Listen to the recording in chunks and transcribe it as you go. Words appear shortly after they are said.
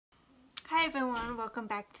Hi everyone, welcome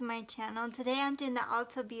back to my channel. Today I'm doing the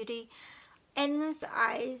Ulta Beauty Endless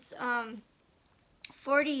Eyes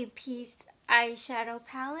 40 piece eyeshadow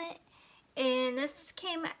palette, and this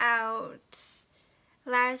came out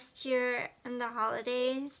last year in the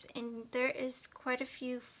holidays, and there is quite a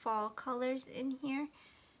few fall colors in here,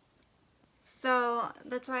 so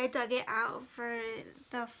that's why I dug it out for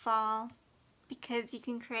the fall, because you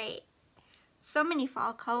can create so many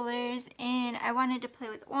fall colors. And I wanted to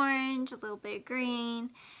play with orange, a little bit of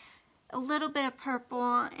green, a little bit of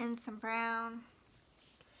purple, and some brown.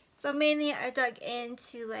 So mainly I dug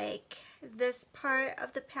into like this part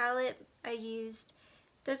of the palette. I used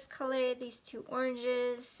this color, these two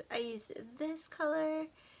oranges, I used this color,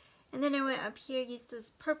 and then I went up here, used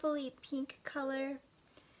this purpley pink color,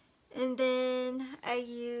 and then I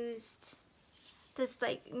used this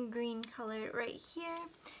like green color right here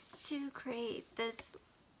to create this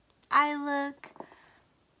eye look.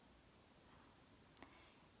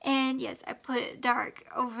 And yes, I put dark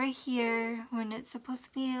over here when it's supposed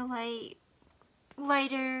to be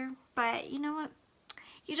lighter, but you know what?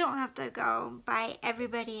 You don't have to go by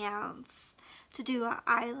everybody else to do an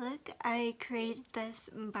eye look. I created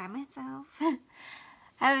this by myself.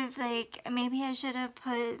 I was like, maybe I should have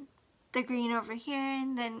put the green over here,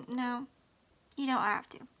 and then no, you don't have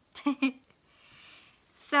to.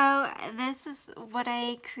 So this is what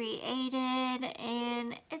I created,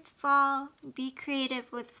 and it's fall. Be creative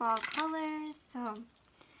with fall colors. So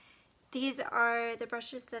these are the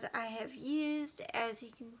brushes that I have used, as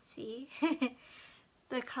you can see,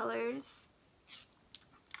 the colors.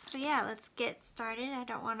 So yeah, let's get started. I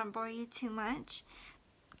don't want to bore you too much.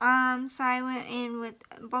 So I went in with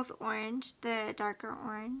both orange, the darker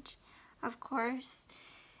orange, of course,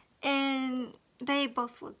 and they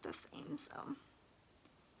both look the same, so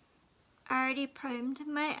I already primed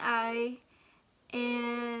my eye,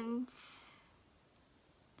 and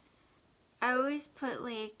I always put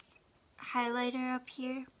like highlighter up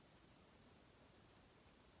here.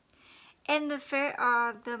 And the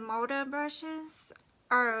Moda brushes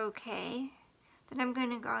are okay. Then I'm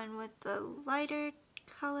going to go in with the lighter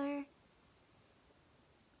color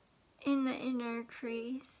in the inner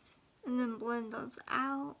crease and then blend those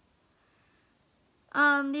out.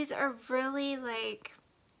 These are really like,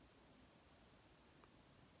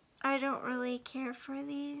 I don't really care for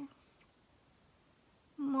these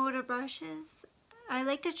Moda brushes. I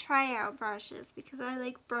like to try out brushes because I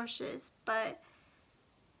like brushes, but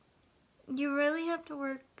you really have to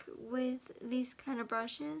work with these kind of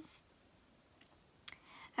brushes.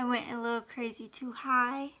 I went a little crazy too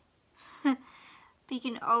high, but you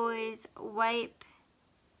can always wipe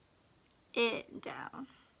it down.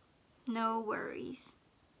 No worries.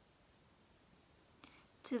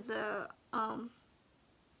 To the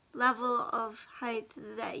level of height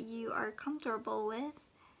that you are comfortable with.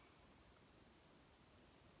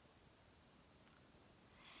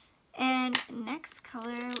 And next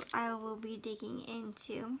color I will be digging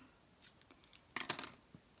into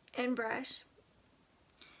and brush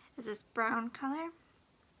is this brown color.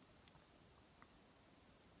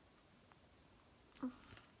 I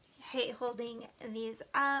hate holding these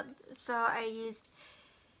up, so I used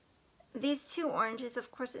these two oranges,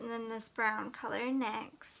 of course, and then this brown color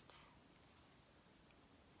next.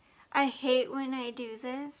 I hate when I do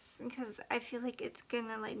this because I feel like it's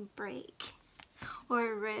gonna like break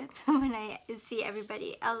or rip when I see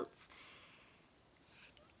everybody else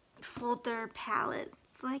fold their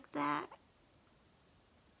palettes like that.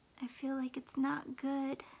 I feel like it's not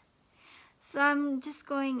good. So I'm just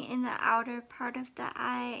going in the outer part of the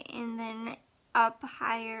eye and then up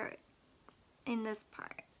higher in this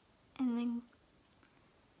part. And then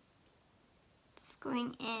just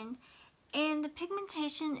going in. And the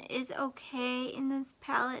pigmentation is okay in this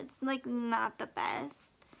palette. It's like not the best,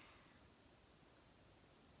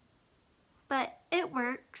 but it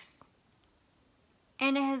works.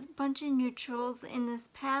 And it has a bunch of neutrals in this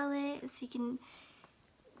palette, so you can,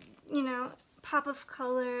 you know, pop of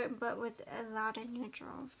color, but with a lot of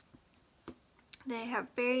neutrals. They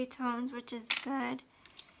have berry tones, which is good,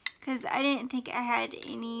 because I didn't think I had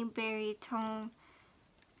any berry tone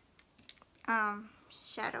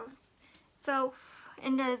shadows. So,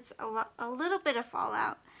 and there's a little bit of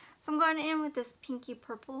fallout. So I'm going in with this pinky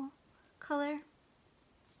purple color.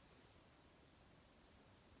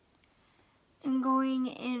 And going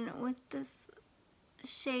in with this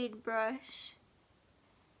shade brush.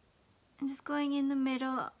 And just going in the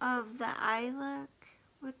middle of the eye look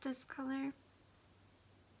with this color.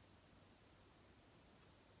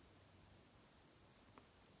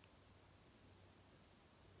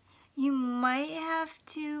 You might have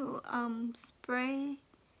to spray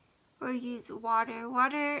or use water.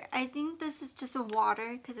 Water, I think this is just a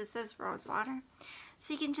water because it says rose water.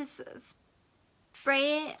 So you can just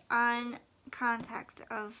spray it on contact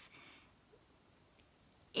of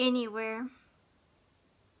anywhere.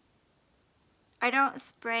 I don't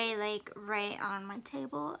spray like right on my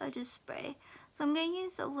table, I just spray. So I'm going to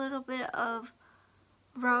use a little bit of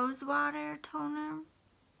rose water toner.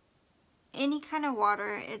 Any kind of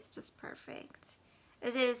water is just perfect.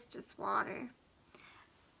 It is just water.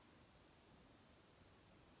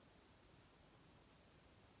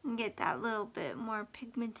 And get that little bit more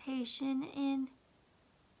pigmentation in.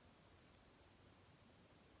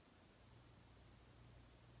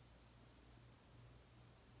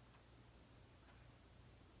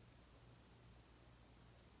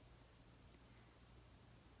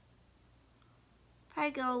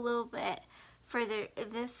 Probably go a little bit further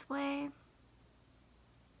this way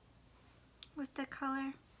with the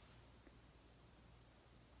color.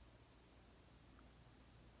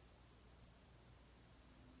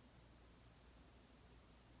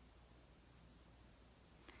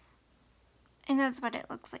 And that's what it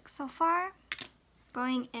looks like so far.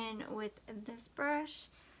 Going in with this brush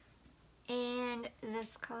and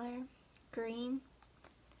this color, green,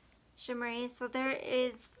 shimmery. So there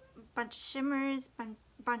is a bunch of shimmers,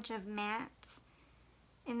 bunch of mattes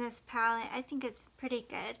in this palette. I think it's pretty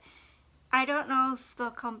good. I don't know if they'll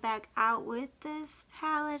come back out with this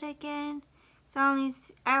palette again. So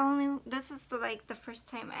this is like the first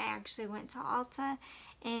time I actually went to Ulta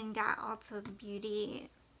and got Ulta Beauty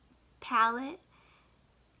palette,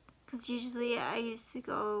 because usually I used to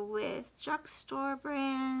go with drugstore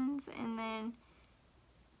brands, and then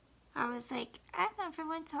I was like, I never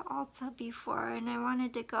went to Ulta before and I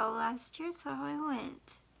wanted to go last year, so I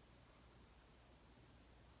went.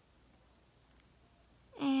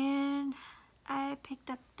 And I picked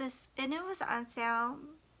up this, and it was on sale,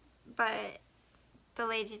 but the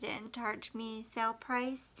lady didn't charge me sale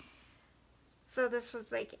price. So this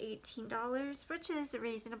was like $18, which is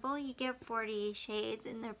reasonable. You get 40 shades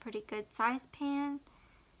and they're pretty good size pan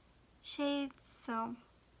shades. So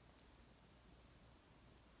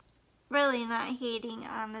really not hating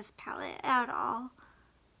on this palette at all.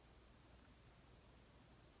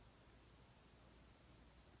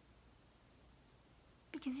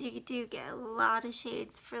 Because you do get a lot of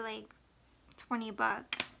shades for like 20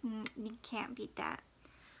 bucks. And you can't beat that.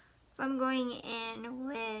 So I'm going in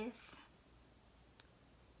with,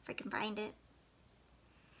 if I can find it.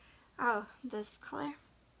 Oh, this color.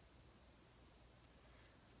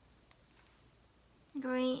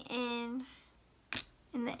 Going in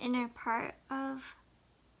the inner part of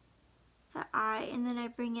the eye, and then I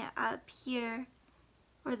bring it up here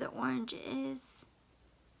where the orange is,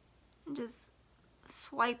 and just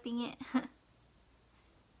swiping it.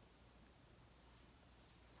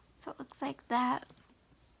 So it looks like that.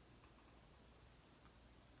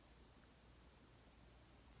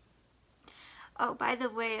 Oh, by the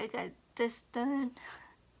way, I got this done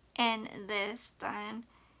and this done.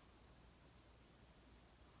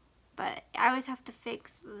 But I always have to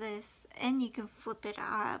fix this, and you can flip it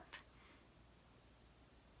up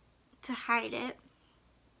to hide it.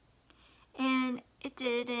 And it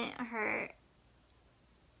didn't hurt.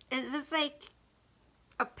 It was like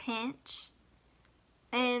a pinch.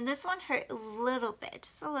 And this one hurt a little bit,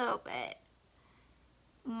 just a little bit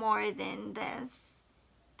more than this.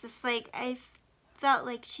 Just like I felt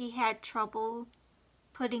like she had trouble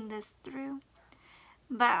putting this through.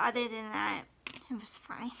 But other than that, it was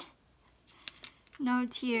fine. No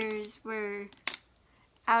tears were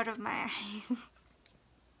out of my eyes.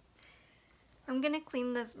 I'm gonna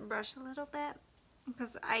clean this brush a little bit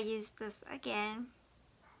because I used this again.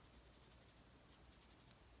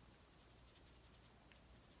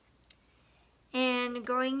 And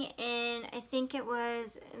going in, I think it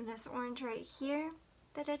was this orange right here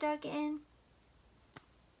that I dug in.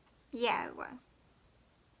 Yeah, it was.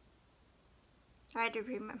 I had to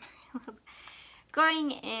remember a little bit.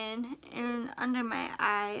 Going in, and under my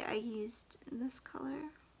eye, I used this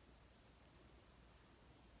color.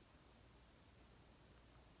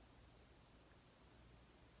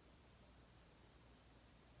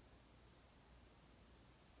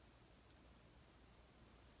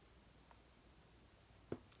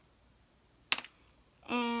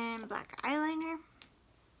 And black eyeliner.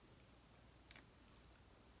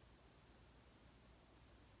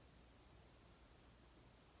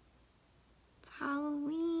 It's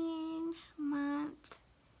Halloween month.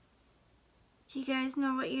 Do you guys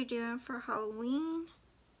know what you're doing for Halloween?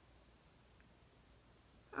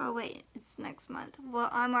 Oh wait, it's next month. Well,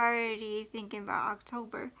 I'm already thinking about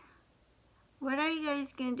October. What are you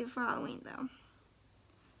guys gonna do for Halloween though?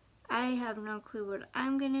 I have no clue what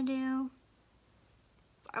I'm gonna do.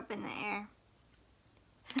 It's up in the air.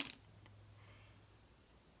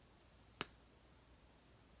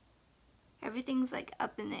 Everything's like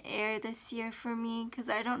up in the air this year for me because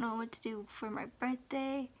I don't know what to do for my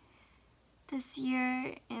birthday this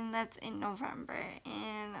year, and that's in November,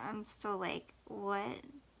 and I'm still like, what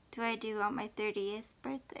do I do on my 30th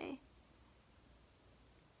birthday?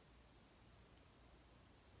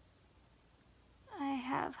 I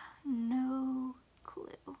have no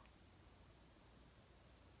clue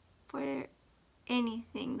for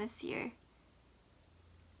anything this year.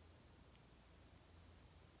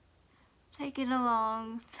 Taking a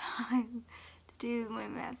long time to do my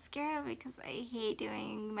mascara because I hate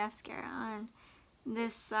doing mascara on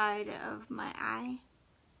this side of my eye.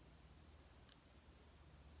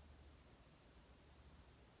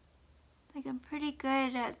 Like, I'm pretty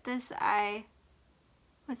good at this eye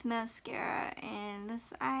with mascara, and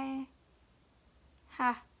this eye,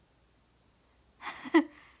 ha. It's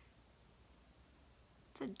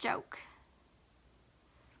a joke.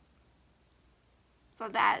 So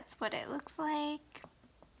that's what it looks like.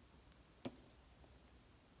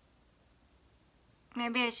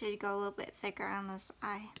 Maybe I should go a little bit thicker on this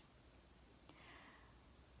eye.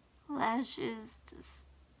 Lashes, just,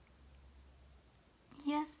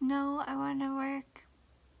 yes, no, I want to work.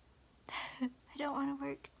 I don't want to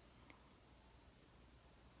work.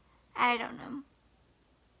 I don't know.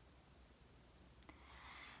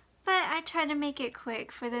 But I tried to make it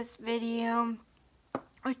quick for this video.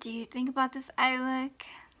 What do you think about this eye look?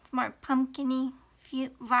 It's more pumpkin-y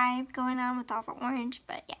vibe going on with all the orange,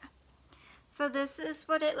 but yeah. So this is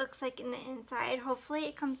what it looks like in the inside. Hopefully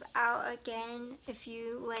it comes out again if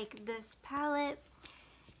you like this palette.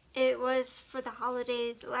 It was for the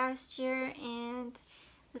holidays last year, and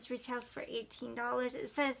this retails for $18.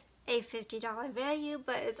 It says a $50 value,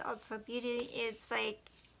 but it's also beauty. It's like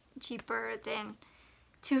cheaper than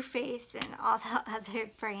Too Faced and all the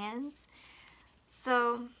other brands.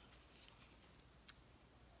 So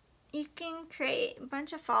you can create a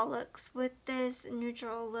bunch of fall looks with this,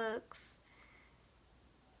 neutral looks,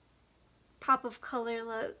 pop of color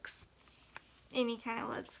looks, any kind of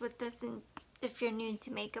looks with this. And if you're new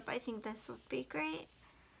to makeup, I think this would be great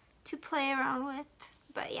to play around with.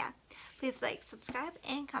 But yeah, please like, subscribe,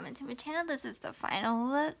 and comment to my channel. This is the final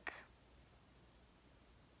look.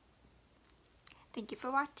 Thank you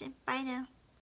for watching. Bye now.